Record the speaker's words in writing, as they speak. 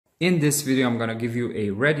In this video, I'm gonna give you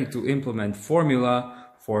a ready-to-implement formula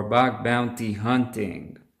for bug bounty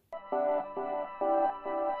hunting.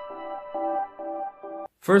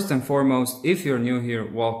 First and foremost, if you're new here,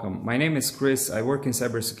 welcome. My name is Chris, I work in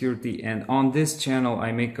cybersecurity, and on this channel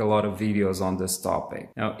I make a lot of videos on this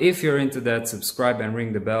topic. Now, if you're into that, subscribe and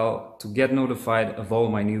ring the bell to get notified of all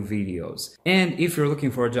my new videos. And if you're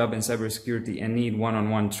looking for a job in cybersecurity and need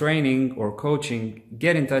one-on-one training or coaching,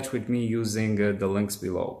 get in touch with me using the links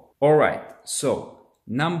below. Alright, so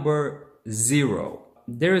number 0.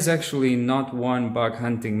 There is actually not one bug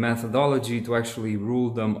hunting methodology to actually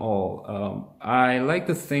rule them all. I like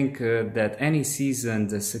to think that any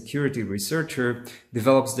seasoned security researcher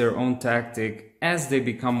develops their own tactic as they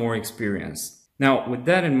become more experienced. Now, with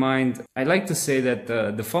that in mind, I'd like to say that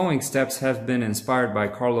the following steps have been inspired by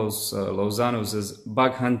Carlos Lozano's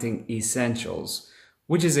Bug Hunting Essentials,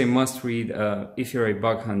 which is a must-read if you're a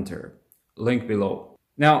bug hunter. Link below.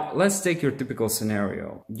 Now, let's take your typical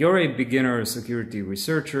scenario. You're a beginner security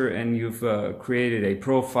researcher and you've created a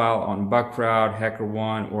profile on Bugcrowd,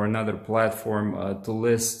 HackerOne, or another platform to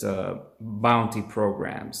list bounty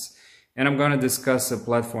programs. And I'm going to discuss the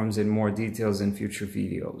platforms in more details in future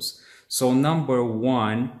videos. So number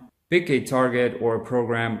 1, pick a target or a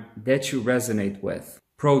program that you resonate with.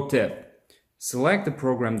 Pro tip. Select a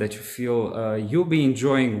program that you feel you'll be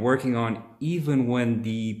enjoying working on even when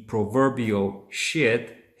the proverbial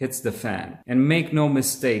shit hits the fan. And make no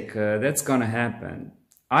mistake, that's gonna happen.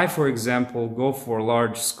 I, for example, go for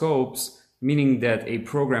large scopes, meaning that a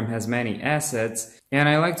program has many assets, and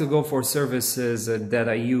I like to go for services that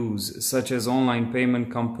I use, such as online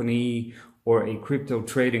payment company or a crypto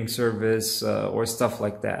trading service or stuff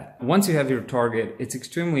like that. Once you have your target, it's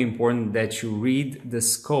extremely important that you read the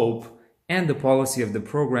scope and the policy of the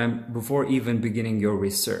program before even beginning your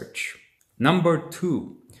research. Number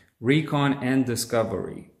 2, Recon and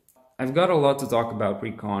Discovery. I've got a lot to talk about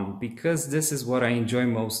Recon because this is what I enjoy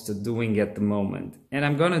most doing at the moment, and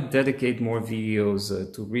I'm gonna dedicate more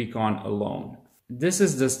videos to Recon alone. This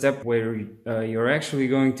is the step where you're actually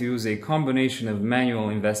going to use a combination of manual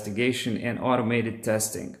investigation and automated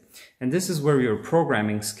testing. And this is where your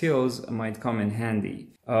programming skills might come in handy.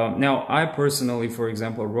 Now, I personally, for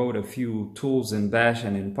example, wrote a few tools in Bash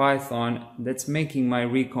and in Python that's making my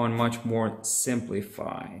Recon much more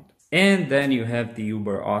simplified. And then you have the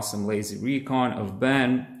uber awesome lazy Recon of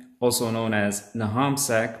Ben, also known as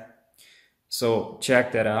Nahamsec. So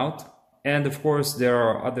check that out. And of course, there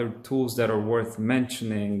are other tools that are worth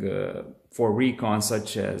mentioning for Recon,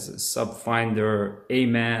 such as Subfinder,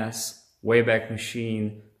 AMAS, Wayback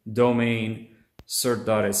Machine, Domain,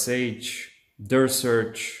 Cert.sh,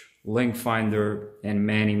 DirSearch, Link Finder, and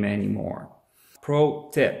many, many more.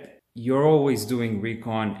 Pro tip: you're always doing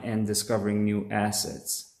Recon and discovering new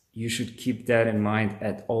assets. You should keep that in mind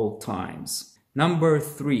at all times. Number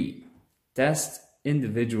 3, test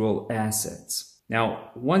individual assets.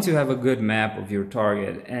 Now, once you have a good map of your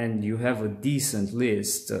target and you have a decent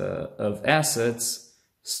list of assets,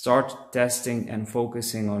 start testing and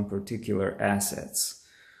focusing on particular assets.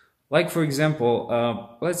 Like, for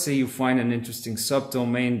example, let's say you find an interesting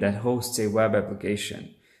subdomain that hosts a web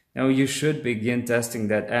application. Now, you should begin testing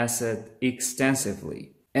that asset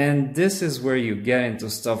extensively. And this is where you get into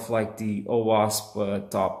stuff like the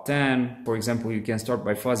OWASP top 10. For example, you can start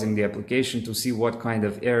by fuzzing the application to see what kind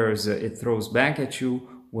of errors it throws back at you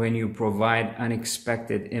when you provide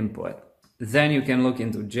unexpected input. Then you can look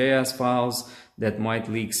into JS files that might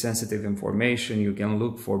leak sensitive information. You can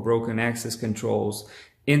look for broken access controls,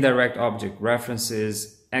 indirect object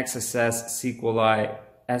references, XSS, SQLi,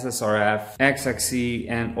 SSRF, XXE,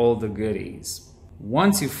 and all the goodies.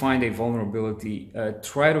 Once you find a vulnerability,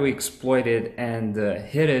 try to exploit it and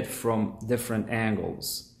hit it from different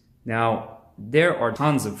angles. Now, there are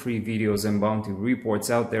tons of free videos and bounty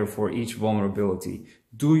reports out there for each vulnerability.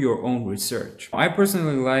 Do your own research. I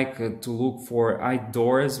personally like to look for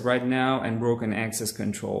IDORs right now and broken access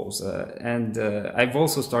controls. I've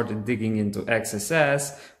also started digging into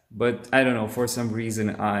XSS, but I don't know, for some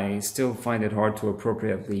reason I still find it hard to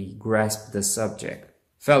appropriately grasp the subject.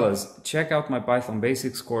 Fellas, check out my Python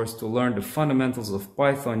Basics course to learn the fundamentals of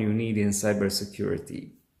Python you need in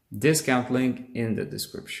cybersecurity. Discount link in the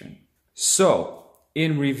description. So,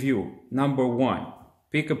 in review, number 1,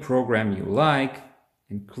 pick a program you like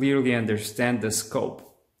and clearly understand the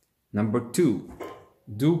scope. Number 2,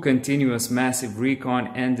 do continuous massive recon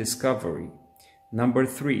and discovery. Number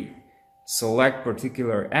 3, select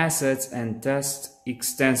particular assets and test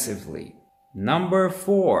extensively. Number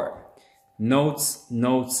 4, notes,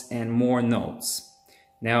 notes, and more notes.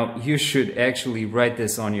 Now, you should actually write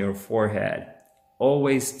this on your forehead.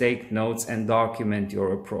 Always take notes and document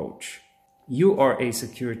your approach. You are a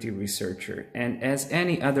security researcher, and as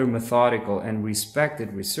any other methodical and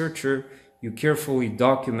respected researcher, you carefully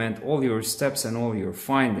document all your steps and all your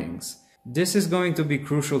findings. This is going to be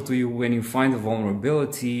crucial to you when you find a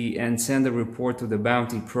vulnerability and send a report to the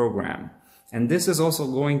bounty program. And this is also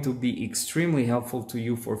going to be extremely helpful to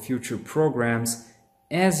you for future programs,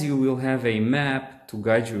 as you will have a map to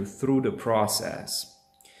guide you through the process.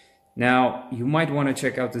 Now, you might want to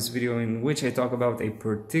check out this video in which I talk about a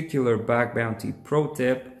particular bug bounty pro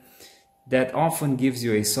tip that often gives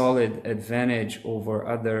you a solid advantage over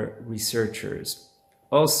other researchers.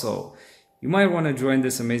 Also, you might want to join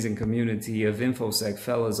this amazing community of InfoSec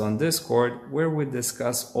fellows on Discord, where we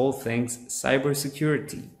discuss all things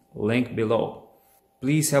cybersecurity. Link below.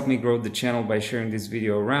 Please help me grow the channel by sharing this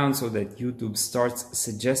video around so that YouTube starts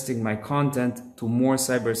suggesting my content to more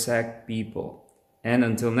cybersec people. And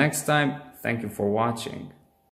until next time, thank you for watching.